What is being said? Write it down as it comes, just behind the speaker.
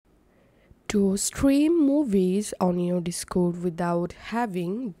To stream movies on your Discord without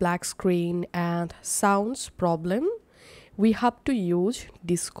having black screen and sounds problem, we have to use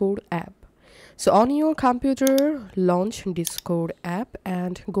Discord app. So on your computer, launch Discord app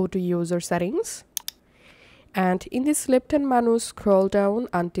and go to user settings. And in this left-hand menu, scroll down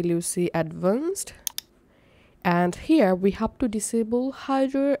until you see advanced. And here we have to disable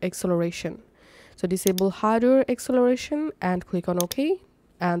hardware acceleration. So disable hardware acceleration and click on OK.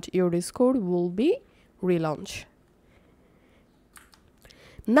 And your Discord will be relaunched.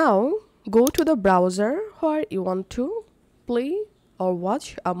 Now go to the browser where you want to play or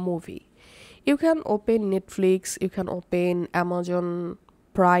watch a movie. You can open Netflix, you can open Amazon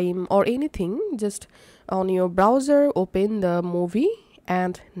Prime or anything. Just on your browser open the movie,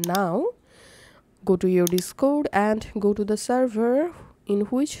 and now go to your Discord and go to the server in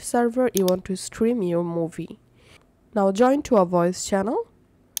which server you want to stream your movie. Now join to a voice channel.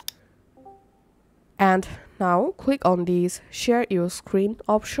 And now click on this share your screen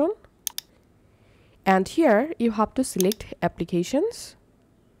option, and here you have to select applications,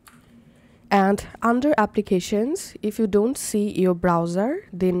 and under applications, if you don't see your browser,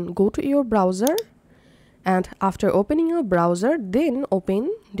 then go to your browser, and after opening your browser, then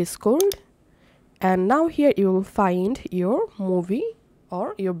open Discord, and now here you will find your movie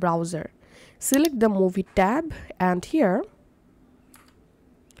or your browser. Select the movie tab, and here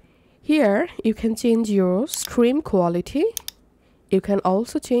you can change your stream quality. You can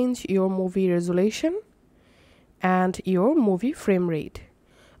also change your movie resolution and your movie frame rate.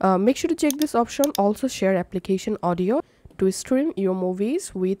 Make sure to check this option. Also share application audio to stream your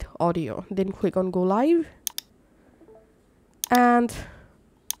movies with audio. Then click on go live, and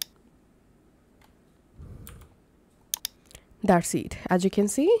that's it. As you can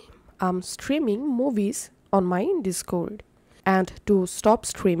see, I'm streaming movies on my Discord. And to stop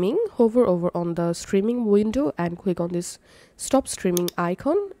streaming, hover over on the streaming window and click on this stop streaming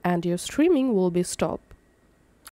icon, and your streaming will be stopped.